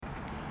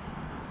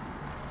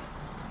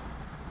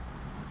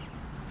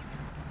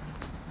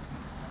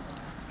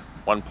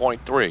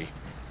1.3,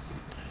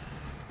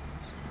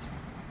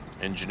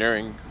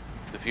 Engineering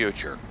the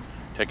Future,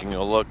 taking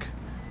a look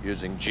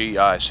using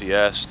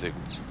GICS, the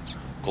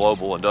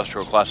Global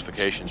Industrial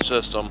Classification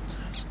System,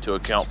 to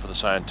account for the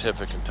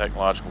scientific and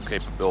technological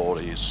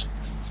capabilities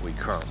we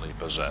currently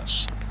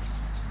possess.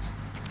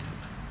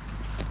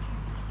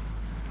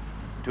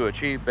 To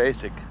achieve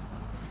basic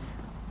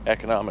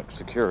economic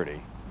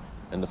security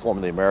in the form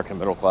of the American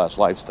middle class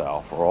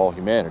lifestyle for all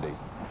humanity,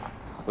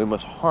 we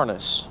must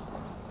harness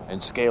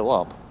and scale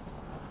up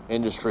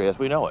industry as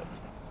we know it.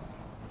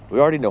 We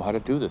already know how to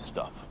do this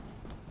stuff.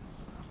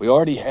 We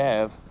already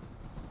have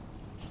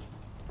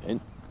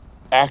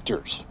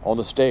actors on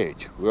the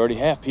stage. We already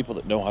have people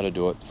that know how to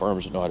do it,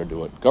 firms that know how to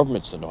do it,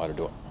 governments that know how to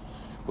do it.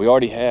 We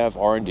already have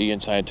R&D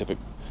and scientific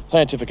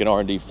and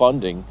R&D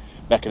funding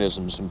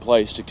mechanisms in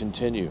place to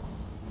continue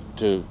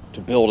to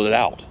build it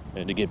out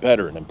and to get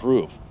better and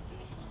improve.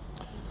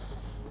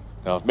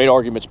 Now, I've made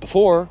arguments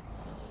before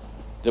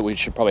that we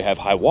should probably have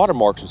high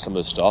watermarks in some of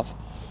this stuff,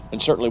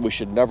 and certainly we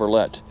should never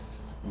let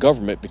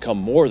government become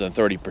more than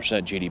 30%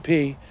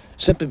 GDP,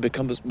 simply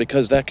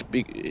because that could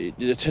be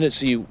the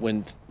tendency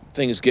when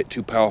things get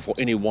too powerful,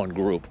 any one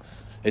group,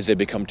 is they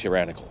become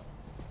tyrannical.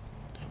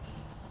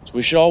 So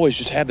we should always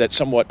just have that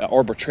somewhat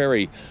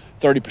arbitrary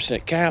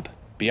 30% cap.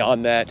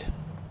 Beyond that,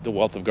 the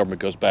wealth of government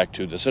goes back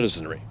to the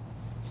citizenry.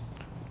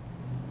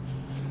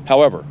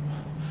 However,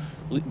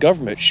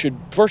 government should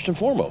first and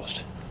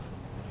foremost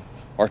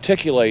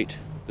articulate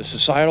the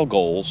societal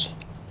goals,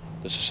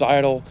 the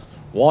societal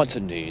wants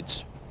and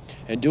needs,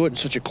 and do it in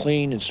such a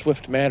clean and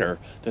swift manner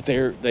that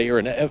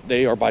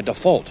they are by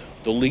default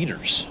the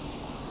leaders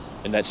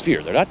in that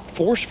sphere. They're not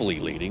forcefully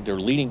leading, they're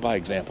leading by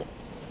example.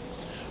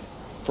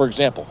 For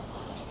example,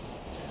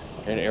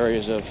 in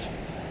areas of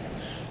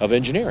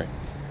engineering,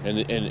 and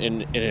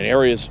in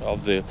areas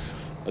of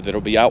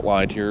that'll be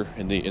outlined here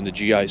in the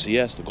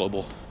GICS, the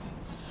Global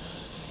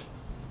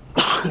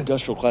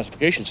Industrial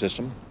Classification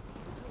System,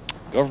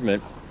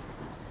 government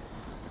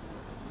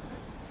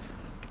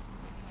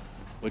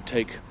would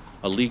take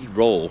a lead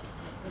role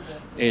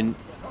in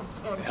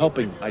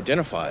helping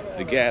identify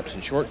the gaps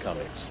and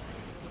shortcomings.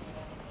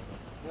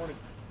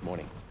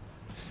 Morning.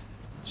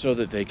 So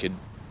that they could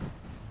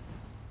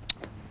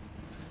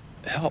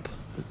help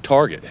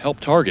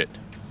target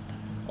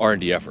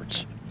R&D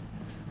efforts,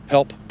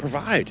 help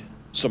provide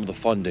some of the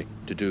funding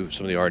to do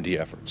some of the R&D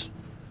efforts.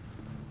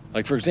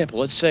 Like, for example,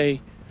 let's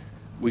say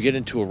we get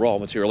into a raw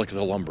material like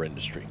the lumber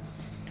industry.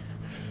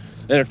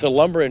 And if the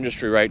lumber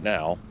industry right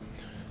now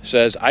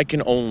says, I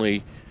can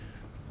only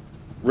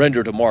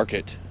render to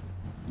market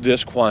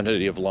this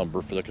quantity of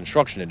lumber for the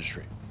construction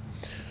industry.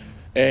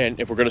 And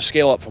if we're going to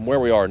scale up from where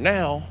we are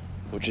now,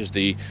 which is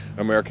the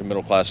American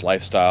middle class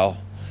lifestyle,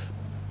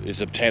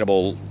 is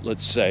obtainable,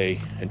 let's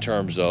say, in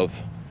terms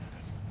of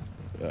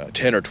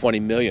 10 or 20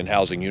 million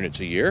housing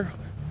units a year.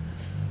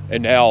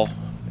 And now,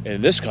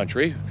 in this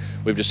country,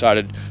 we've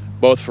decided,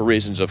 both for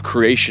reasons of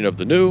creation of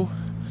the new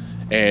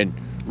and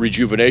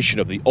rejuvenation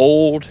of the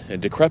old and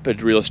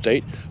decrepit real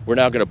estate, we're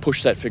now going to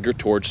push that figure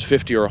towards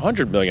 50 or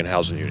 100 million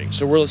housing units.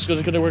 So we're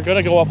going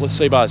to go up, let's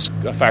say, by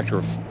a factor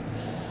of,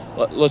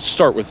 let's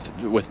start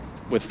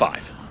with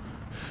 5.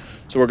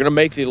 So we're going to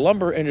make the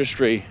lumber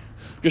industry,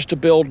 just to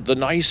build the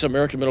nice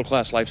American middle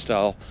class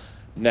lifestyle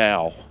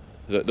now,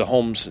 the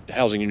homes,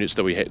 housing units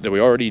that we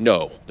already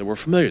know, that we're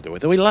familiar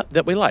with,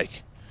 that we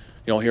like.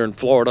 You know, here in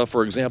Florida,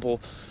 for example,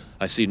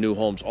 I see new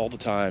homes all the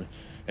time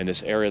in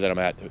this area that I'm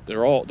at.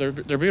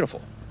 They're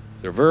beautiful.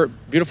 They're very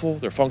beautiful.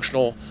 They're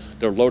functional.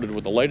 They're loaded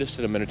with the latest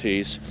in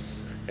amenities,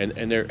 and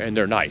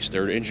they're nice.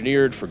 They're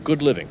engineered for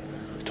good living.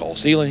 Tall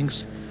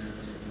ceilings,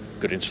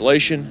 good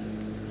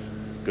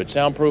insulation, good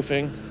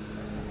soundproofing,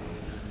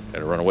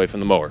 and run away from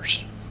the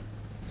mowers.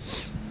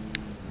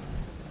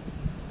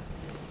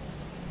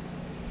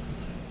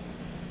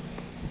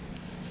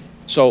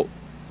 So,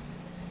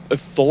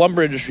 if the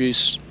lumber industry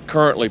is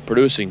currently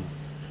producing,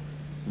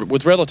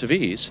 with relative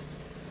ease,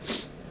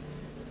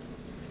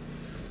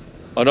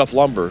 enough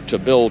lumber to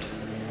build,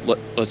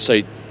 let's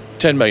say,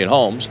 10 million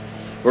homes,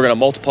 we're going to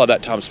multiply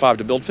that times 5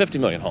 to build 50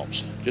 million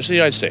homes, just in the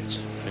United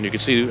States. And you can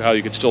see how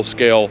you can still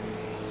scale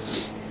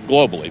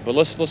globally. But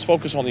let's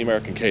focus on the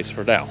American case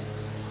for now.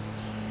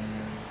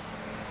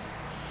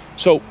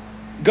 So,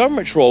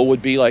 government's role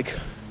would be like,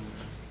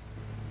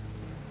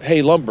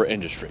 hey, lumber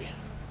industry,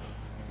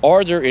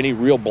 are there any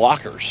real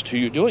blockers to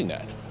you doing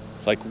that?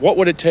 Like, what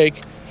would it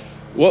take?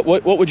 What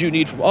would you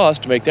need from us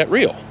to make that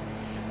real?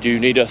 Do you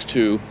need us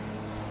to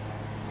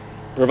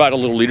provide a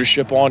little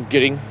leadership on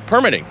getting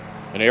permitting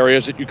in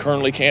areas that you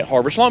currently can't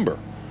harvest lumber?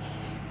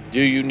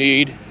 Do you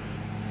need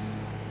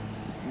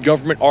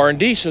government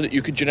R&D so that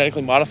you could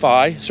genetically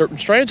modify certain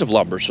strands of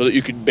lumber so that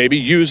you could maybe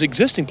use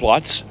existing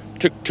plots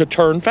to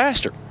turn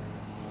faster?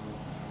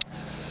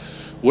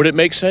 Would it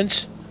make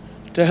sense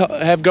to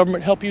have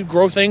government help you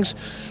grow things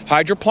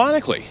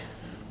hydroponically,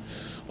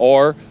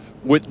 or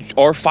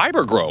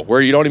fiber grow,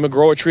 where you don't even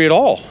grow a tree at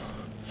all,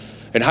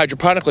 and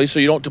hydroponically so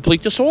you don't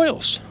deplete the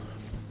soils,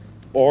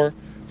 or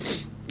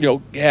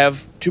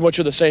have too much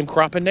of the same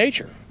crop in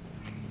nature?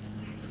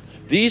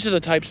 These are the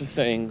types of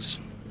things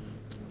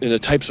and the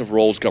types of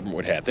roles government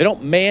would have. They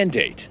don't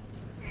mandate.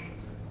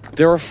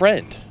 They're a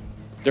friend.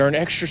 They're an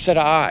extra set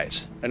of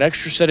eyes, an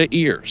extra set of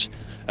ears,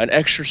 an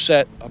extra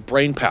set of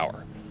brain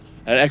power,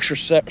 an extra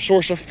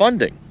source of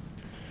funding.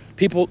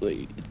 People,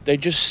 they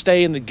just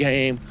stay in the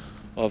game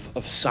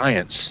of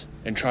science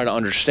and try to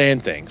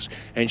understand things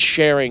and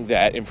sharing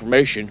that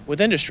information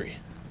with industry.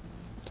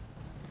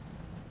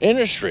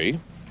 Industry,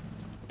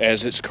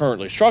 as it's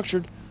currently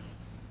structured,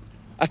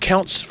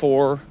 accounts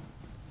for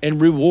and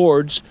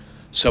rewards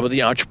some of the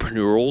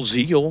entrepreneurial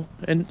zeal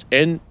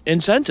and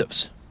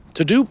incentives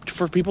to do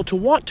for people to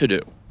want to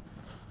do.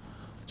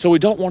 So we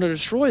don't want to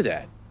destroy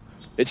that.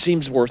 It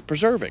seems worth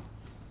preserving.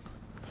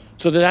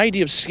 So the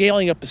idea of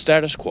scaling up the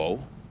status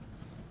quo,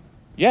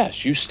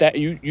 yes,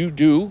 you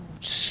do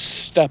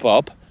step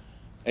up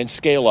and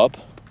scale up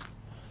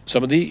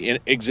some of the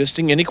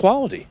existing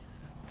inequality.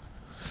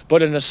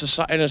 But in a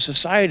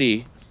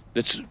society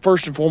that's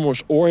first and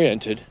foremost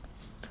oriented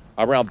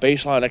around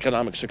baseline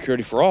economic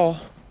security for all,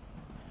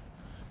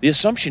 the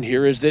assumption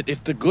here is that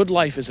if the good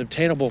life is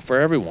obtainable for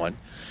everyone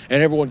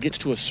and everyone gets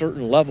to a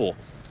certain level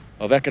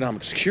of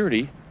economic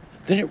security,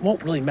 then it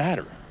won't really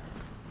matter.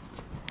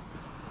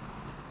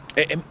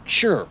 And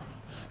sure,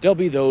 there'll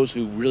be those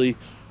who really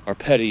are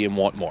petty and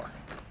want more.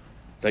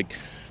 Like,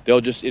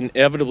 they'll just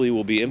inevitably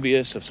will be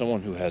envious of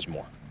someone who has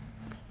more.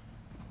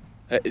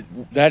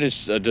 That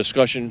is a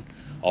discussion,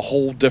 a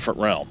whole different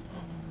realm.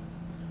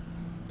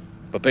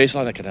 But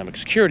baseline economic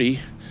security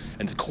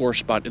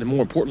and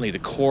more importantly, the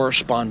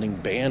corresponding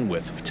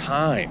bandwidth of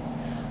time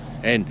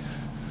and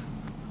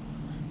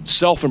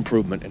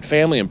self-improvement and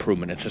family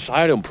improvement and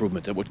societal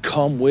improvement that would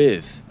come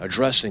with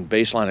addressing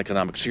baseline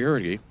economic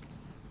security,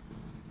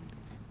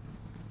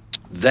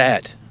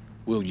 that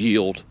will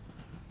yield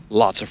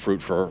lots of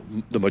fruit for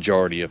the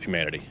majority of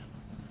humanity.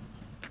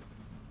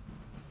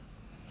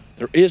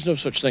 There is no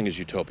such thing as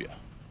utopia.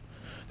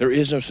 There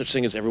is no such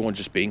thing as everyone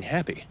just being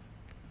happy.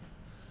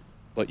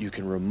 But you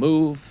can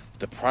remove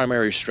the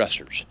primary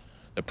stressors,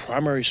 the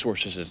primary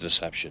sources of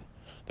deception,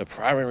 the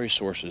primary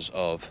sources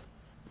of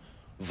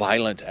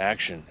violent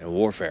action and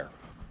warfare.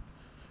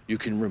 You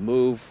can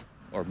remove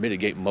or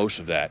mitigate most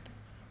of that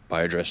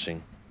by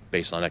addressing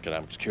baseline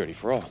economic security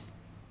for all.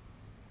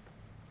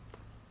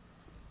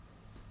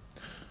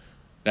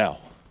 Now,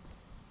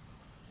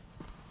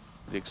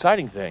 the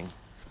exciting thing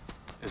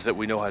is that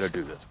we know how to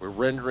do this. We're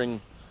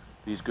rendering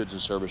these goods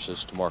and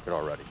services to market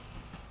already.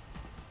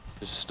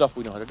 This is stuff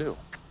we know how to do.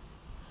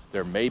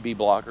 There may be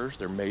blockers,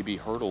 there may be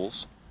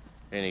hurdles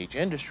in each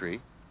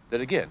industry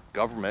that, again,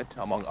 government,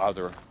 among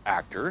other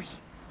actors,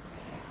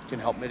 can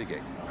help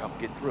mitigate or help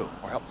get through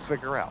or help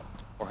figure out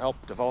or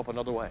help develop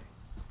another way.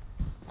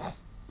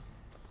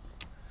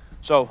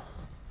 So,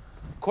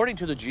 according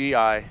to the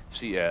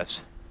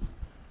GICS,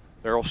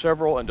 there are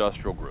several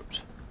industrial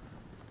groups.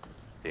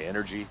 The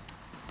energy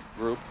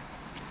group,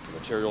 the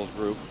materials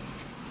group,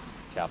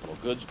 capital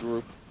goods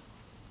group,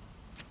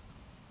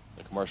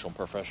 the commercial and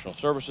professional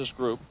services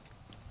group,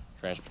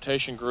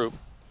 transportation group,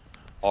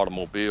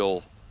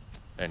 automobile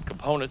and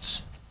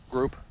components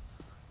group,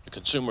 the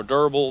consumer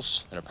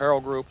durables and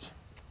apparel groups,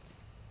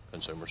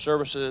 consumer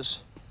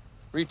services,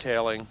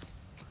 retailing,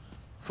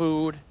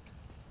 food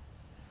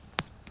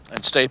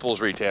and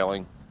staples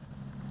retailing,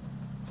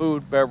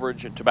 food,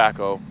 beverage, and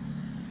tobacco,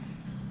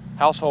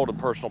 household and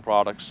personal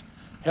products,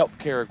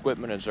 healthcare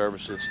equipment and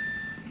services,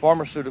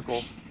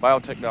 pharmaceutical,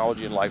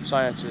 biotechnology and life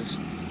sciences,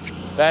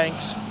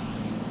 banks,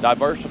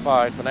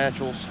 diversified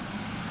financials,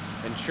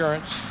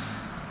 insurance,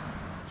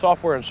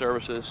 software and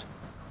services,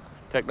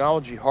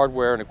 technology,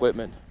 hardware and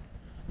equipment,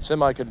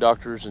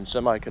 semiconductors and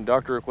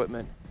semiconductor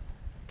equipment,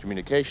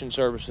 communication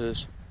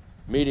services,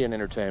 media and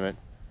entertainment,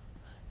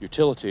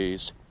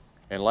 utilities,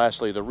 and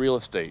lastly, the real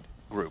estate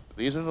group.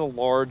 These are the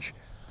large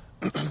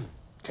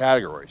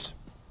categories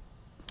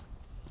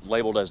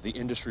labeled as the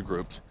industry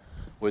groups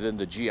within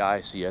the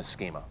GICS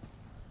schema.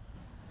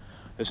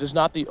 This is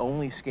not the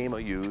only schema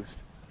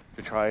used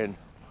to try and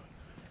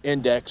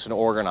index and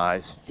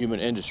organize human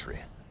industry,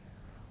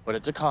 but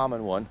it's a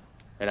common one,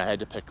 and I had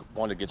to pick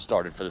one to get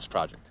started for this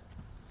project.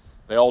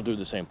 They all do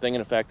the same thing.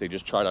 In effect, they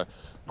just try to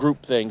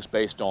group things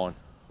based on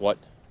what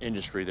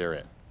industry they're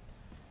in.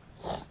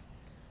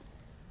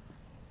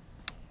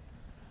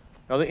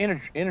 Now, the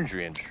energy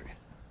industry.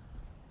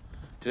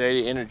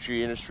 Today, the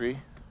energy industry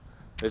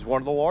is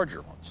one of the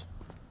larger ones.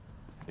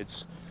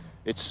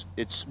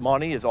 Its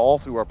money is all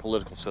through our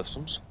political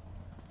systems,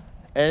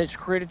 and it's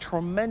created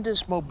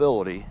tremendous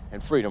mobility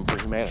and freedom for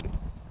humanity,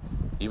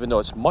 even though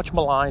it's much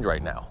maligned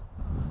right now.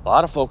 A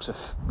lot of folks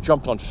have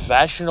jumped on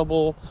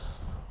fashionable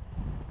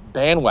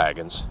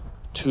bandwagons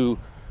to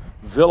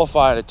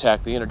vilify and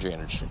attack the energy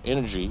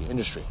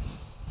industry,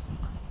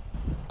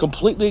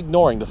 completely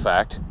ignoring the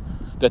fact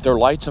that their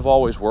lights have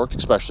always worked,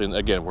 especially, and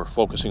again, we're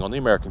focusing on the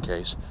American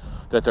case,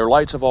 that their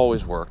lights have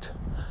always worked,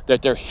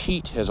 that their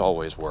heat has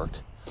always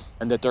worked,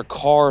 and that their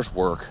cars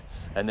work,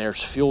 and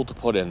there's fuel to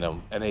put in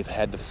them, and they've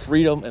had the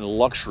freedom and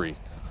luxury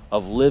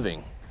of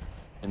living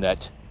in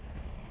that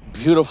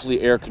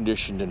beautifully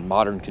air-conditioned and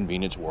modern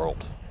convenience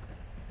world.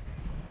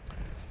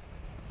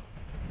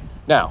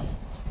 Now,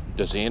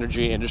 does the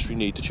energy industry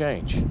need to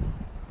change?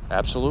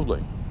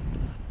 Absolutely.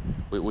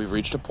 We've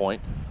reached a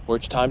point where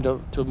it's time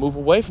to move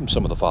away from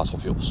some of the fossil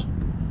fuels.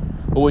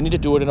 But we need to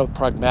do it in a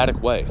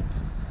pragmatic way.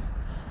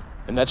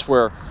 And that's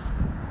where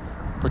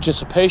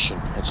participation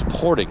and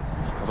supporting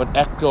of an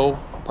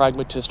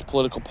eco-pragmatist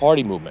political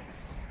party movement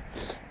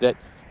that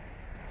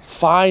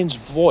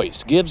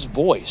gives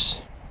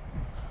voice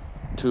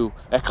to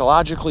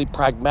ecologically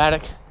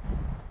pragmatic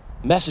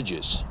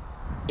messages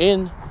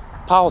in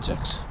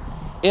politics,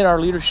 in our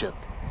leadership.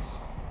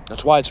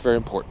 That's why it's very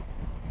important.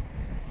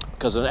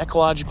 Because an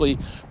ecologically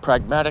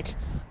pragmatic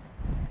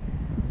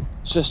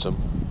system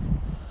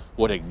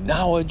would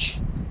acknowledge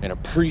and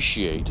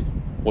appreciate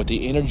what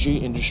the energy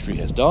industry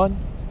has done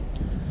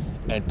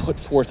and put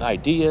forth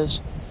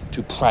ideas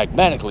to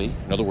pragmatically,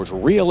 in other words,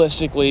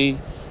 realistically,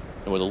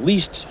 and with the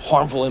least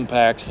harmful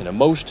impact and the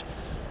most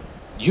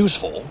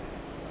useful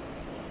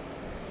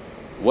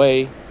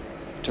way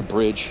to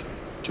bridge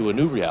to a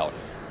new reality.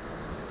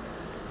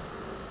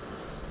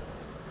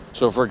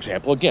 So, for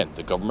example, again,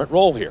 the government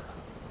role here.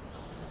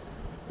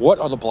 What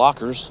are the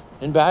blockers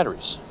in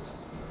batteries?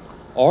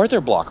 Are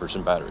there blockers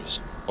in batteries?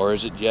 Or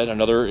is it yet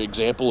another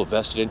example of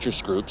vested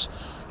interest groups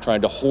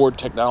trying to hoard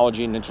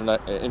technology and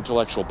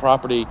intellectual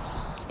property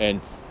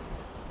and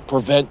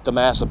prevent the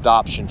mass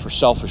adoption for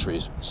selfish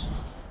reasons?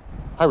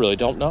 I really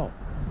don't know.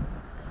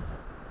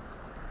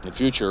 In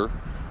future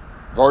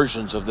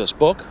versions of this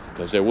book,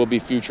 because there will be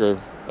future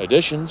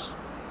editions,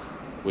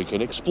 we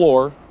can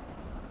explore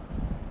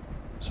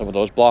some of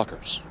those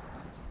blockers.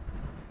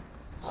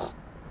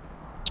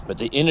 But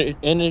the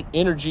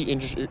energy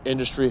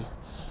industry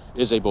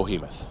is a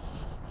behemoth,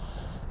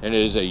 and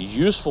it is a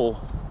useful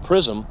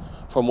prism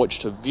from which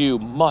to view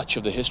much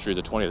of the history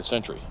of the 20th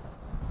century.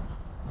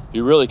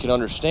 You really can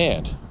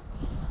understand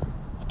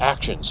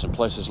actions in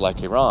places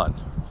like Iran,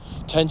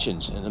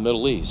 tensions in the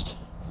Middle East,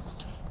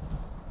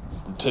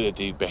 to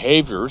the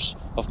behaviors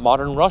of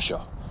modern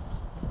Russia,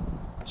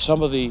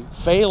 some of the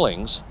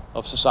failings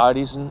of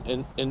societies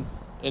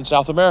in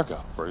South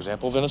America, for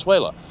example,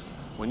 Venezuela.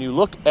 When you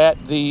look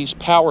at these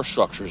power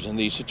structures in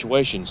these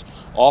situations,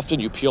 often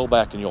you peel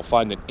back and you'll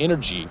find that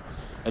energy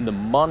and the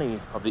money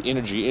of the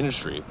energy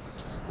industry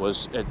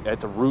was at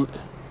the root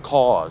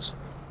cause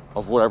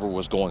of whatever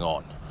was going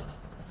on.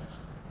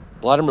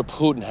 Vladimir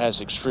Putin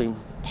has extreme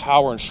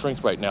power and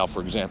strength right now,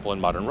 for example, in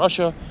modern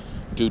Russia,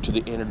 due to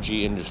the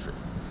energy industry.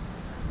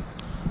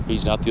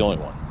 He's not the only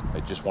one.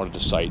 I just wanted to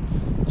cite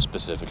a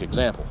specific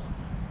example.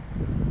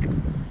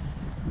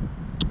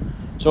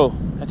 So,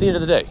 at the end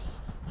of the day,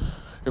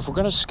 if we're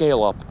going to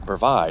scale up and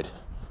provide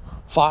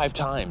 5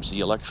 times the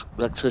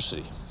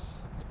electricity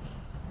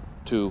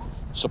to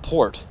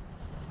support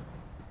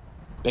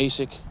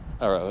basic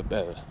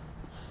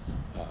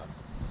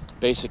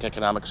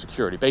economic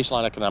security,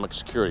 baseline economic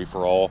security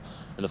for all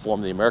in the form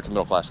of the American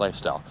middle class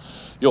lifestyle,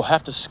 you'll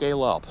have to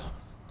scale up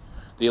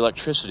the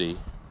electricity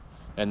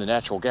and the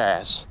natural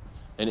gas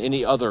and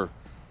any other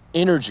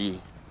energy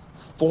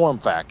form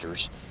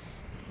factors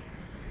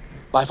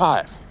by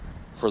 5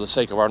 for the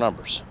sake of our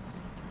numbers.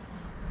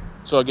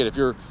 So again,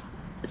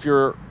 if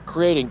you're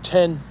creating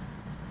 10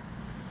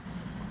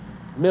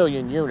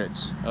 million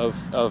units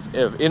of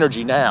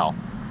energy now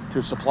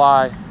to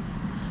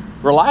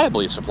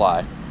reliably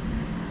supply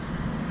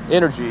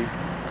energy.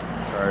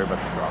 Sorry about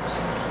the trucks.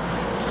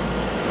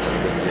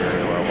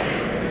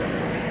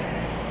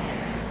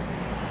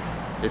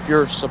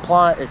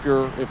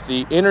 If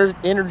the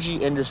energy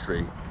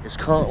industry is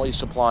currently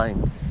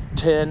supplying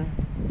 10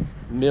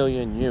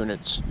 million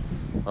units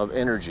of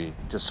energy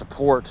to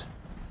support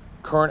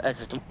current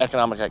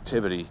economic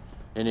activity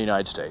in the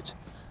United States,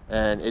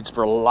 and it's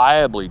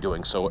reliably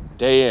doing so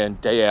day in,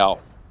 day out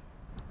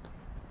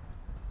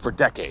for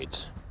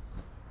decades,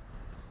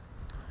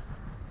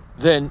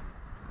 then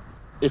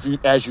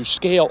as you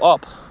scale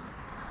up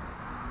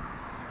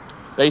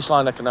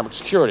baseline economic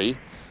security,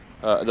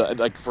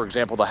 like for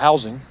example the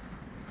housing,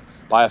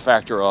 by a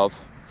factor of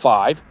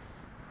 5,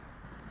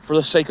 for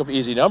the sake of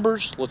easy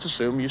numbers, let's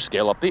assume you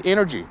scale up the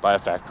energy by a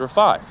factor of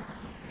 5.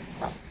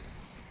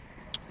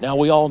 Now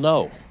we all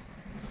know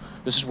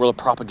this is where the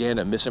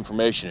propaganda,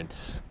 misinformation, and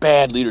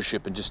bad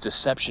leadership and just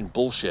deception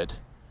bullshit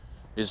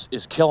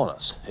is killing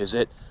us. Is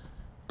that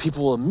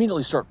people will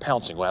immediately start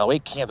pouncing. Well,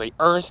 the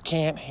Earth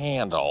can't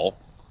handle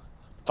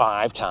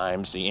 5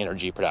 times the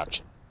energy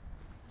production.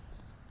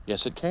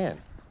 Yes, it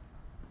can.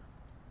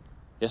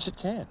 Yes, it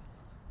can.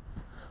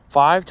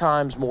 5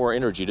 times more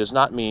energy does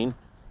not mean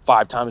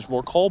 5 times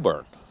more coal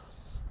burn.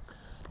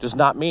 Does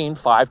not mean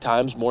 5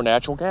 times more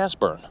natural gas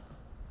burn.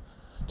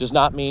 Does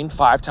not mean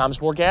 5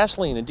 times more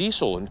gasoline and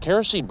diesel and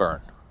kerosene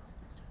burn.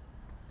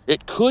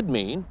 It could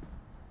mean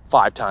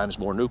 5 times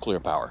more nuclear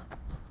power.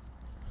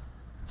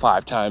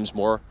 5 times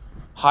more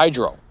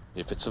hydro,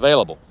 if it's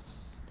available.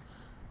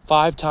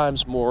 5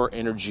 times more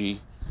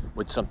energy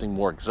with something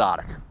more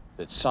exotic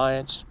that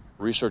science,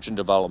 research and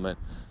development,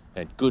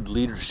 and good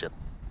leadership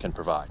can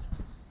provide.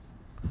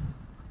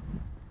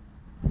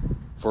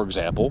 For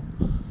example,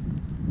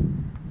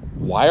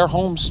 why are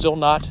homes still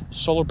not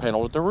solar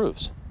paneled at their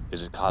roofs?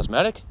 Is it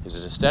cosmetic? Is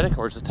it aesthetic?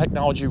 Or is the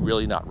technology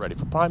really not ready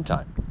for prime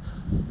time?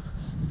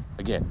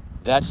 Again,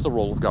 that's the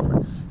role of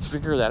government.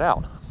 Figure that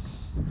out.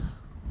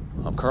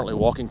 I'm currently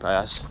walking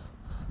past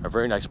a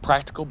very nice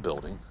practical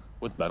building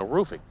with metal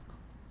roofing.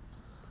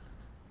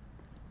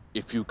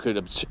 If you could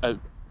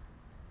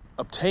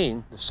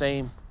obtain the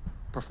same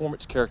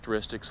performance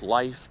characteristics,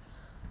 life,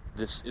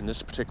 in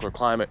this particular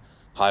climate,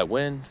 high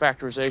wind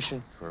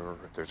factorization for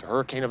if there's a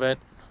hurricane event,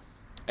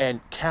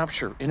 and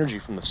capture energy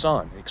from the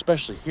sun,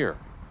 especially here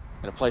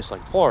in a place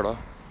like Florida,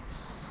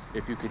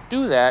 if you could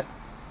do that,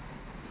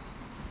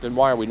 then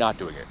why are we not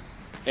doing it?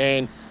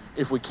 And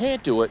if we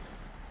can't do it,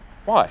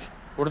 why?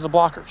 What are the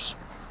blockers?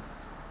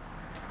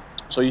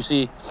 So you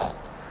see,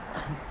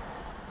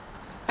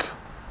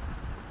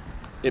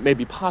 it may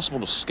be possible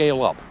to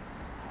scale up.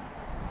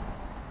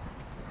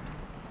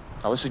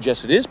 I would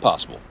suggest it is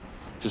possible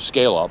to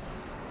scale up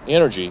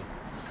energy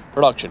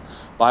production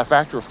by a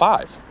factor of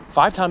 5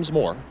 times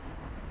more,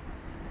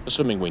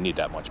 assuming we need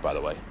that much, by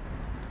the way,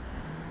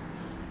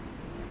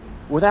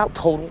 without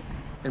total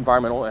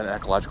environmental and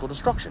ecological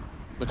destruction.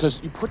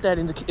 Because you put that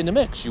in the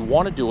mix. You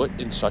want to do it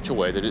in such a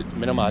way that it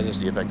minimizes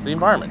the effect of the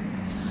environment.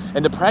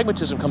 And the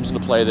pragmatism comes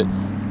into play that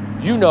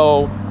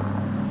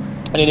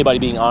and anybody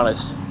being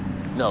honest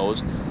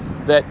knows,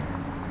 that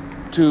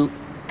to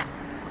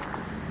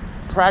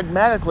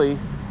pragmatically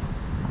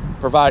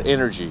provide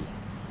energy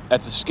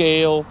at the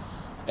scale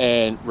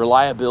and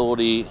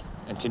reliability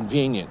and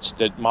convenience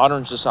that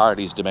modern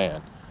societies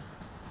demand,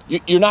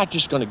 you're not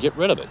just going to get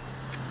rid of it.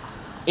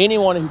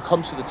 Anyone who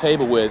comes to the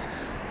table with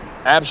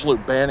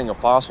absolute banning of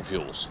fossil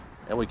fuels,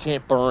 and we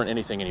can't burn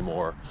anything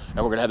anymore, and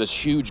we're going to have this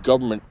huge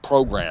government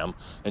program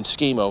and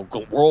schema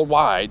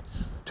worldwide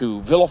to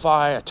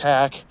vilify,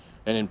 attack,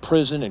 and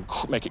imprison and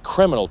make it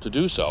criminal to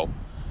do so,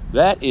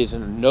 that is a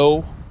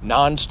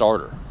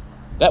non-starter.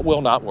 That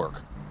will not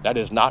work. That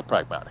is not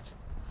pragmatic.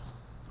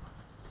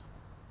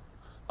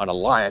 An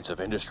alliance of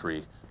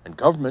industry and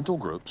governmental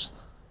groups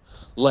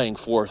laying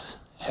forth,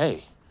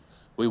 hey,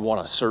 we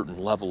want a certain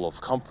level of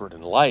comfort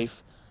in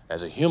life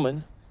as a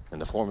human in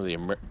the form of the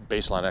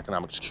baseline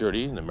economic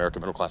security and the American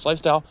middle class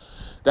lifestyle,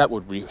 that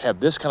would have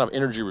this kind of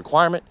energy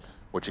requirement,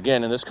 which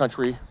again, in this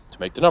country, to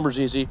make the numbers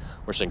easy,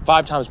 we're saying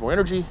 5 times more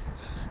energy.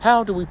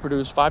 How do we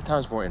produce 5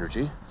 times more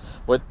energy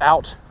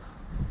without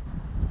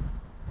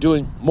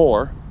doing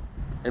more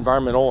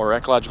environmental or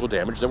ecological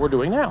damage than we're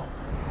doing now?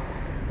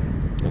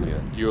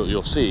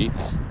 You'll see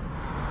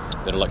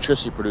that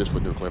electricity produced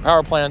with nuclear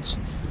power plants,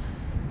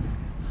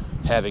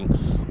 having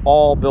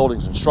all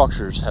buildings and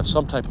structures have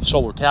some type of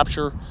solar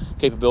capture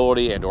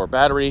capability and or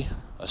battery,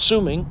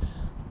 assuming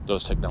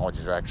those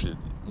technologies are actually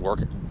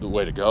working the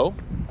way to go.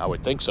 I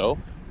would think so.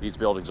 These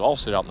buildings all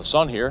sit out in the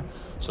sun here.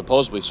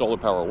 Supposedly solar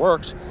power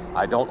works.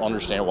 I don't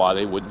understand why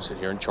they wouldn't sit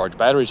here and charge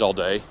batteries all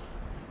day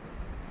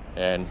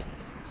and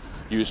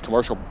use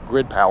commercial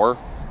grid power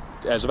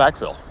as a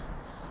backfill.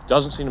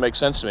 Doesn't seem to make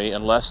sense to me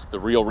unless the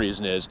real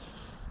reason is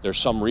there's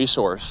some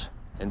resource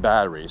in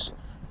batteries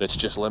that's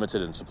just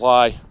limited in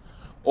supply,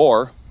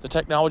 or the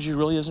technology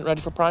really isn't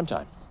ready for prime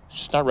time. It's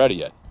just not ready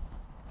yet.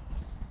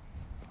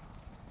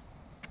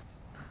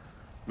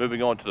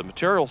 Moving on to the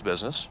materials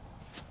business,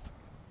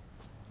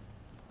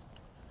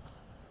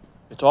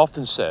 it's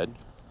often said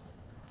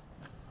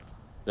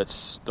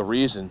that the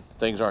reason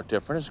things aren't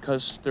different is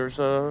because there's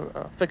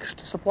a fixed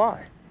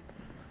supply.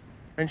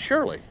 And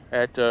surely,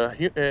 is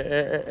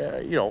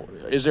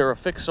there a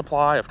fixed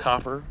supply of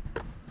copper,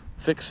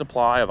 fixed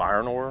supply of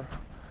iron ore,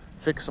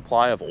 fixed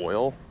supply of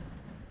oil,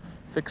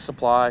 fixed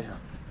supply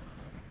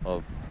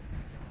of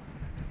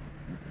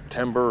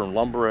timber and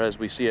lumber as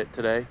we see it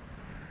today?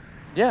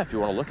 Yeah, if you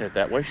want to look at it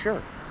that way,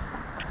 sure.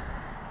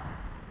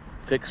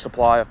 Fixed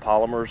supply of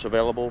polymers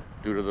available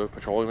due to the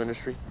petroleum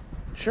industry?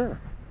 Sure.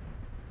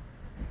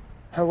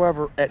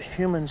 However, at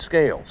human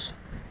scales,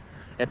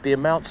 at the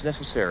amounts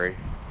necessary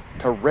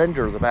to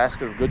render the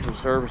basket of goods and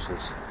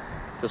services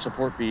to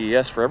support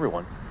BES for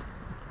everyone,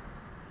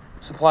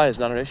 supply is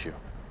not an issue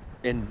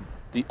in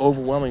the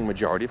overwhelming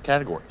majority of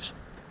categories,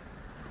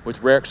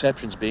 with rare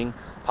exceptions being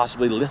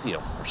possibly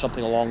lithium or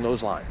something along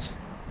those lines.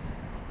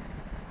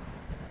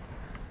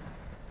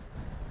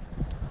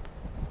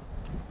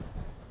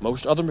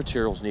 Most other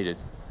materials needed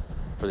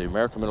for the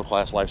American middle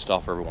class lifestyle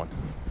for everyone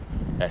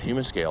at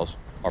human scales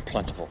are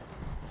plentiful.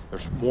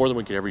 There's more than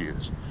we could ever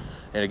use.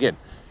 And again,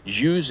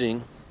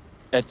 using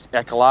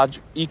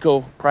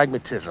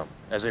eco-pragmatism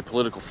as a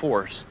political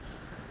force,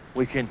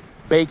 we can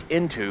bake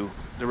into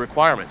the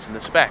requirements and the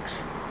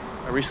specs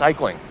a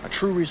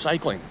true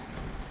recycling,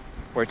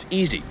 where it's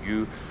easy.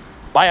 You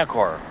buy a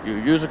car, you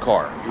use a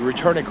car, you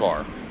return a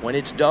car. When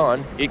it's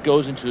done, it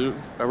goes into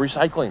a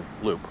recycling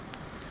loop.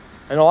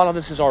 And a lot of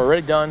this is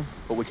already done,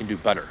 but we can do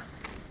better.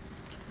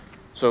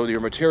 So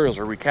your materials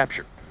are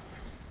recaptured.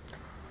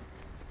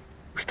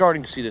 We're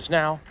starting to see this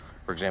now.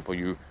 For example,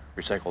 you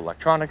recycle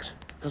electronics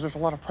because there's a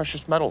lot of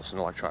precious metals in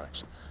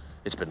electronics.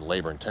 It's been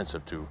labor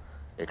intensive to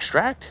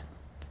extract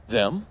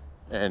them,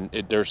 and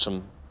there's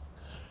some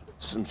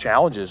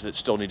challenges that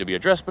still need to be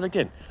addressed. But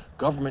again,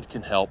 government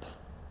can help.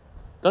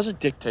 Doesn't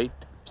dictate.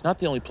 It's not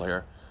the only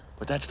player,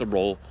 but that's the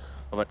role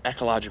of an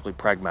ecologically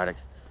pragmatic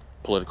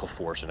political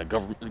force. And a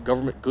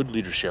government good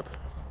leadership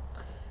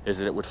is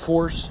that it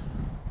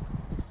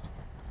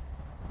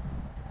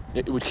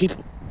would keep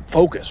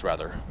focus,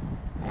 rather,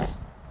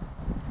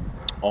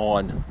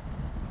 on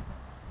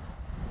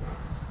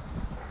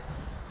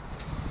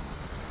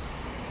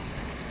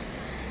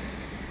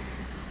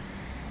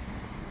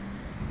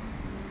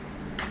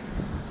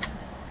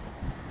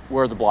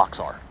where the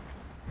blocks are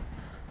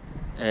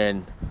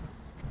and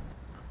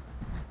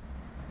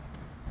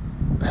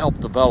help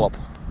develop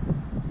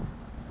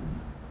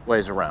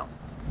ways around.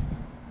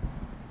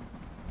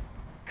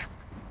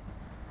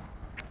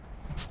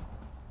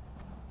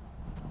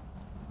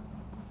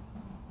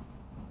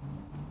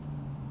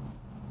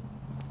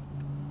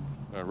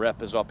 Our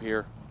rep is up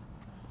here.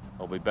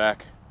 I'll be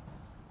back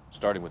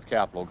starting with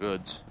capital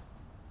goods.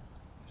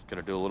 Just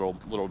gonna do a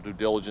little due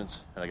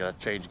diligence, and I gotta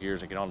change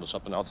gears and get on to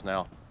something else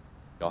now.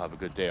 Y'all have a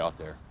good day out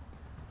there.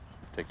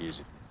 Take it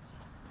easy.